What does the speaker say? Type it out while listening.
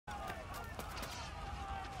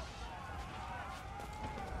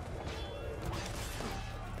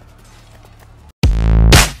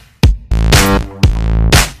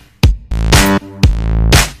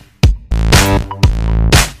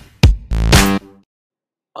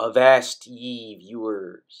Avast ye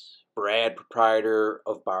viewers, Brad, proprietor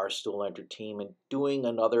of Barstool Entertainment, doing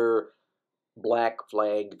another Black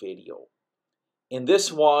Flag video. In this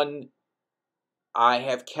one, I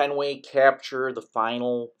have Kenway capture the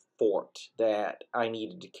final fort that I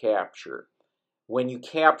needed to capture. When you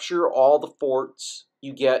capture all the forts,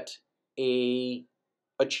 you get a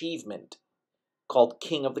achievement called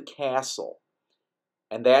King of the Castle.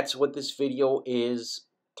 And that's what this video is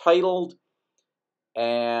titled.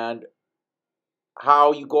 And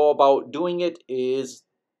how you go about doing it is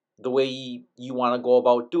the way you want to go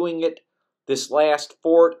about doing it. This last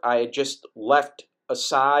fort I had just left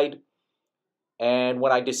aside, and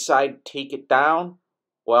when I decided to take it down,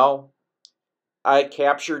 well, I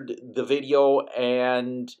captured the video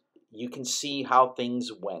and you can see how things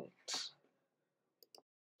went.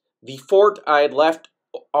 The fort I had left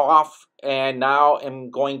off and now am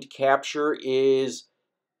going to capture is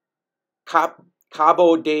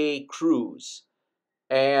Cabo de Cruz.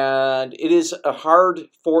 And it is a hard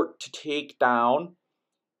fort to take down.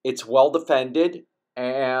 It's well defended,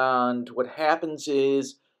 and what happens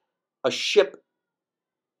is a ship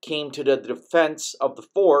came to the defense of the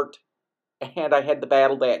fort, and I had to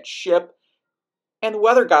battle that ship, and the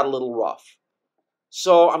weather got a little rough.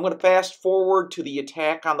 So I'm going to fast forward to the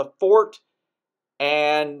attack on the fort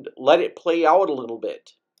and let it play out a little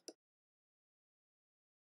bit.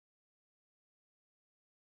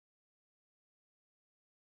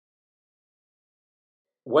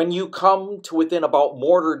 When you come to within about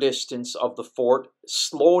mortar distance of the fort,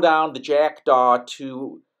 slow down the Jackdaw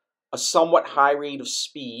to a somewhat high rate of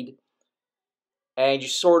speed, and you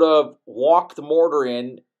sort of walk the mortar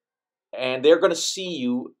in, and they're going to see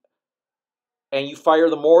you, and you fire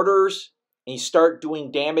the mortars, and you start doing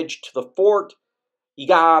damage to the fort. You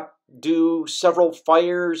got to do several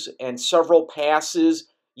fires and several passes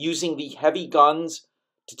using the heavy guns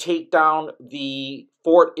to take down the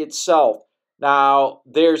fort itself. Now,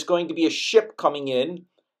 there's going to be a ship coming in,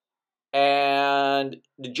 and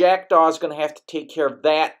the Jackdaw is going to have to take care of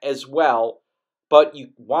that as well. But you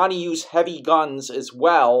want to use heavy guns as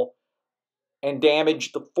well and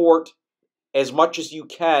damage the fort as much as you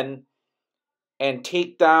can and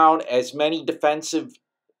take down as many defensive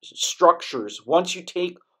structures. Once you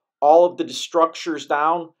take all of the structures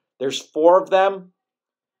down, there's 4 of them,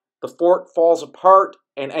 the fort falls apart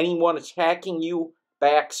and anyone attacking you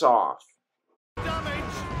backs off.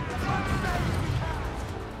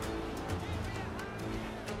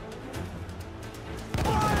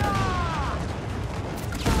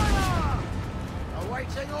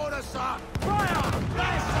 Awaiting orders, sir! Fire!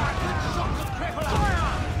 There, sir! Good shots of cripple!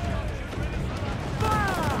 Fire!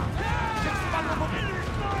 Fire! Ship's vulnerable!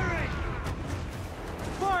 Firing!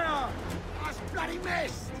 Fire! That's bloody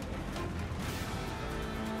missed!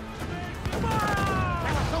 Fire!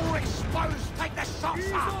 Let us all exposed! Take the shots, sir!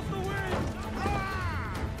 Ease off the wind!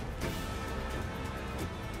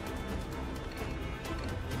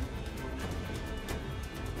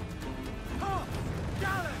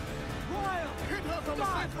 Hit her from the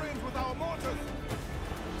safe range with our mortars!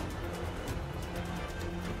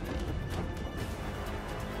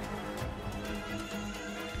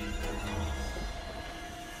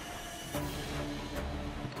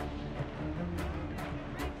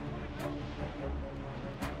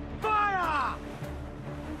 Fire!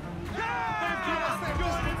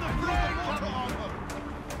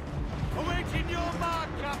 Awaiting your mark,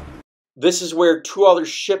 Captain! This is where 2 other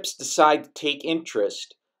ships decide to take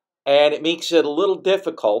interest, and it makes it a little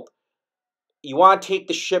difficult. You want to take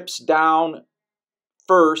the ships down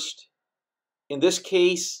first. In this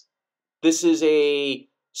case, this is a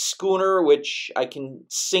schooner which I can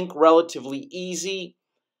sink relatively easy.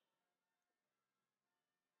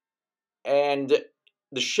 And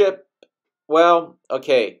the ship, well,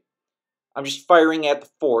 okay, I'm just firing at the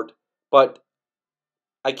fort, but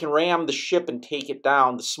I can ram the ship and take it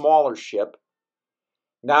down, the smaller ship.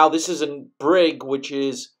 Now this is a brig, which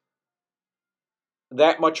is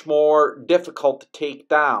that much more difficult to take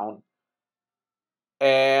down.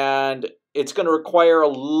 And it's going to require a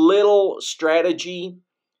little strategy,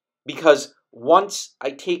 because once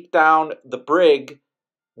I take down the brig,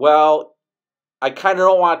 well, I kind of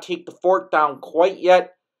don't want to take the fort down quite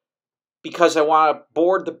yet, because I want to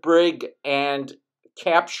board the brig and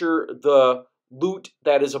capture the loot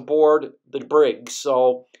that is aboard the brig.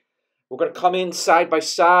 So we're going to come in side by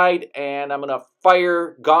side, and I'm going to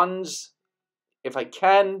fire guns if I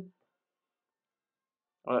can.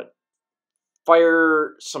 I'm going to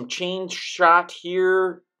fire some chain shot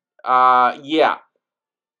here. Yeah,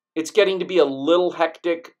 it's getting to be a little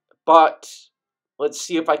hectic, but let's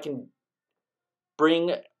see if I can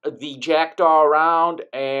bring the Jackdaw around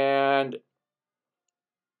and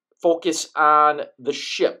focus on the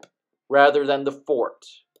ship rather than the fort.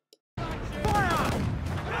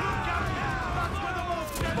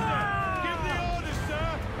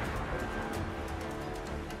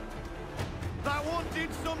 That one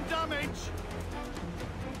did some damage.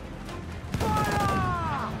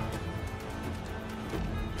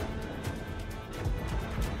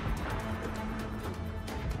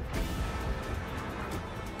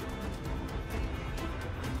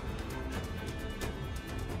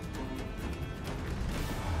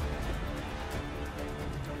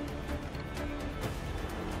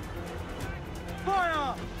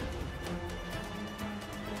 Fire!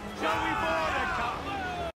 Shall we board it,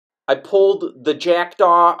 Captain? I pulled the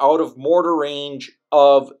Jackdaw out of mortar range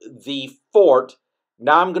of the fort.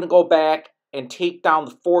 Now I'm going to go back and take down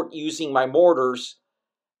the fort using my mortars.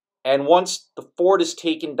 And once the fort is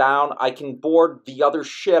taken down, I can board the other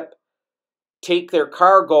ship, take their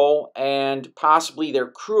cargo and possibly their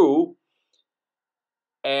crew,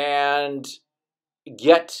 and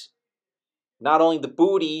get not only the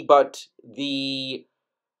booty, but the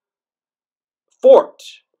fort.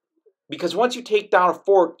 Because once you take down a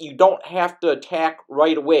fort, you don't have to attack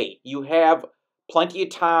right away. You have plenty of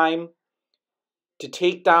time to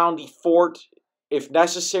take down the fort if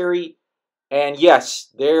necessary. And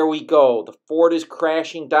yes, there we go. The fort is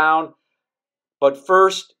crashing down. But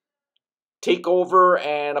first, take over,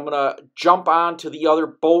 and I'm going to jump onto the other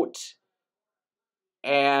boat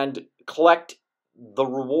and collect the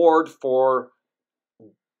reward for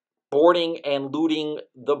boarding and looting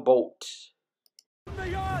the boat. The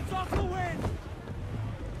yards off the wind!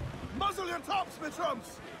 Muzzle your tops, my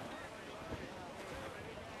trumps!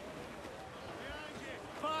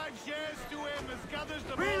 5 shares to him as gathers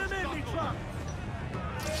the Reel him in, me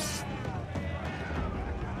trumps!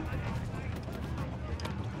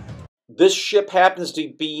 This ship happens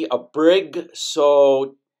to be a brig,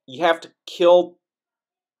 so you have to kill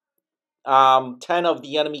 10 of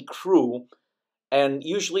the enemy crew. And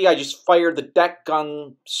usually I just fire the deck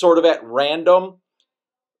gun sort of at random.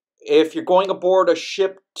 If you're going aboard a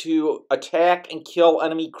ship to attack and kill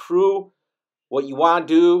enemy crew, what you want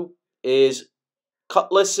to do is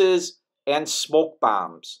cutlasses and smoke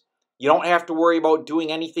bombs. You don't have to worry about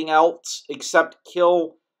doing anything else except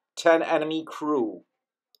kill 10 enemy crew.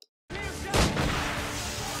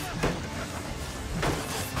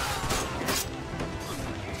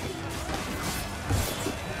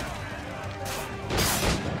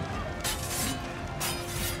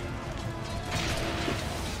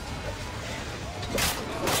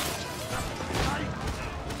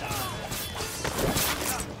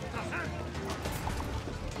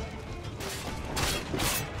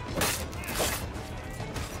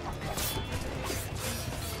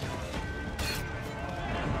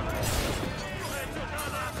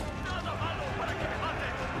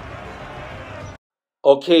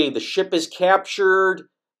 Okay, the ship is captured,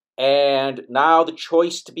 and now the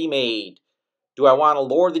choice to be made. Do I want to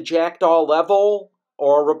lower the Jackdaw level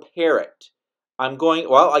or repair it? I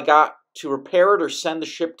got to repair it or send the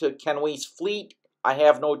ship to Kenway's fleet. I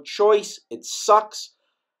have no choice. It sucks.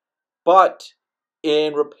 But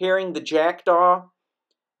in repairing the Jackdaw,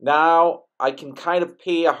 now I can kind of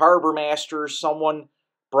pay a harbor master or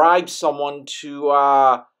bribe someone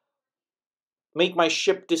to make my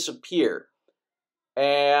ship disappear.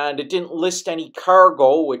 And it didn't list any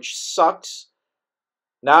cargo, which sucks.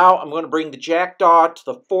 Now I'm going to bring the Jackdaw to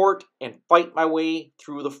the fort and fight my way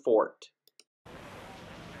through the fort.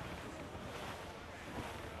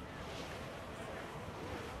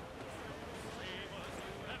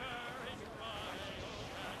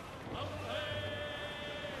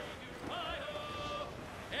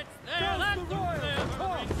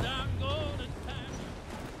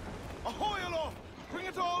 Ahoy aloft! Bring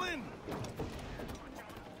it all in!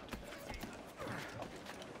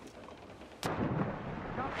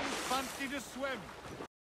 Fancy to swim.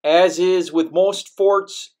 As is with most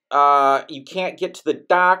forts, you can't get to the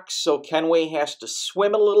docks, so Kenway has to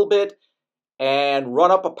swim a little bit and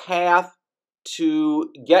run up a path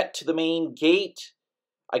to get to the main gate.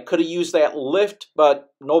 I could have used that lift, but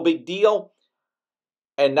no big deal.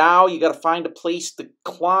 And now you got to find a place to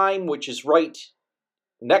climb, which is right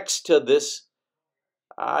next to this.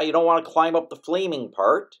 You don't want to climb up the flaming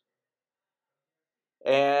part.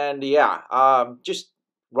 And yeah, just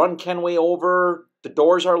run Kenway over. The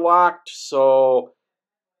doors are locked, so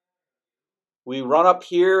we run up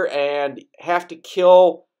here and have to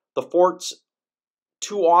kill the fort's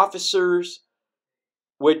 2 officers,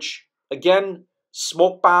 which, again,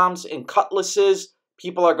 smoke bombs and cutlasses.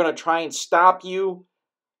 People are going to try and stop you.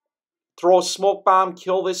 throw a smoke bomb,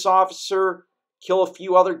 kill this officer, kill a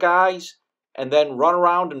few other guys, and then run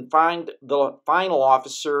around and find the final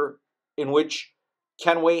officer in which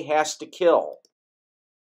Kenway has to kill.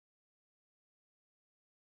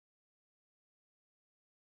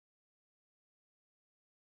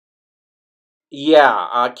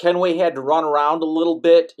 Yeah, Kenway had to run around a little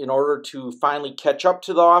bit in order to finally catch up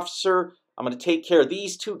to the officer. I'm going to take care of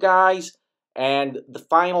these two guys and the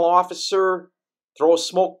final officer, throw a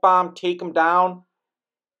smoke bomb, take him down,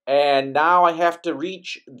 and now I have to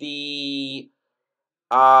reach the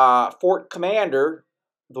fort commander,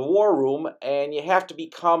 the war room, and you have to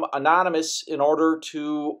become anonymous in order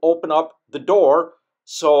to open up the door.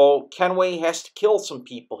 So Kenway has to kill some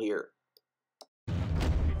people here.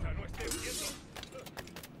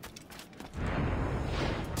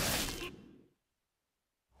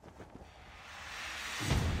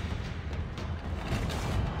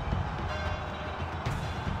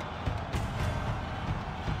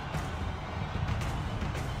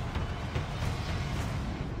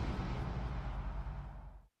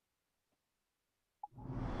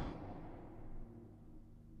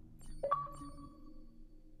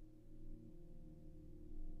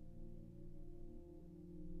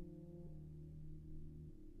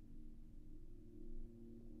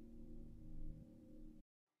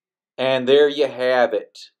 And there you have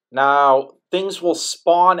it. Now, things will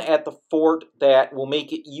spawn at the fort that will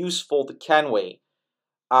make it useful to Kenway.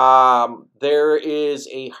 There is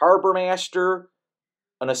a harbor master,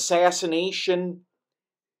 an assassination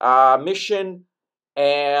mission,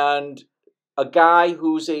 and a guy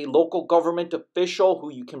who's a local government official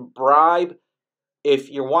who you can bribe if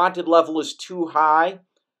your wanted level is too high.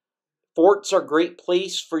 Forts are a great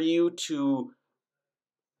place for you to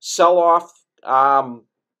sell off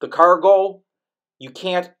the cargo. You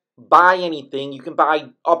can't buy anything. You can buy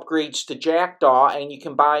upgrades to Jackdaw and you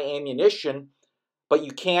can buy ammunition, but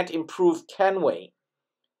you can't improve Kenway.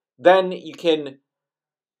 Then you can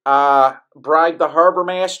bribe the harbor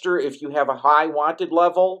master if you have a high wanted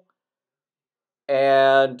level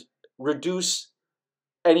and reduce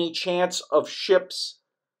any chance of ships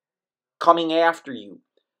coming after you.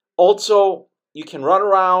 Also, you can run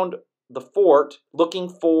around the fort looking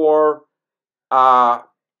for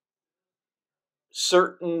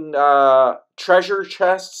certain treasure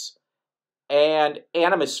chests and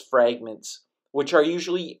animus fragments, which are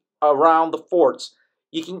usually around the forts.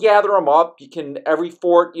 You can gather them up. You can, every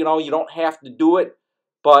fort, you don't have to do it,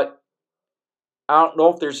 but I don't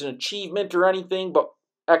know if there's an achievement or anything, but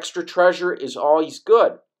extra treasure is always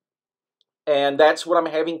good. And that's what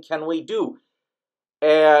I'm having Kenway do.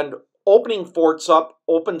 And opening forts up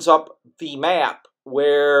opens up the map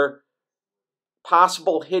where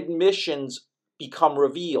possible hidden missions become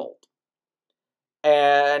revealed.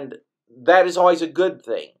 And that is always a good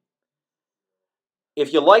thing.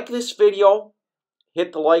 If you like this video,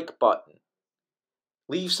 hit the like button.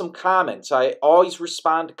 Leave some comments. I always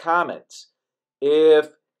respond to comments. If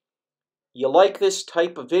you like this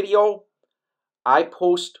type of video, I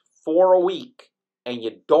post 4 a week and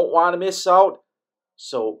you don't want to miss out,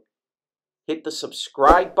 so hit the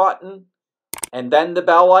subscribe button and then the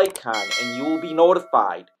bell icon and you will be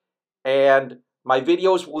notified. And my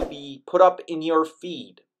videos will be put up in your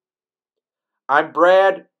feed. I'm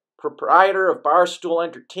Brad, proprietor of Barstool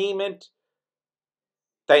Entertainment.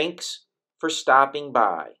 Thanks for stopping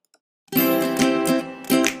by.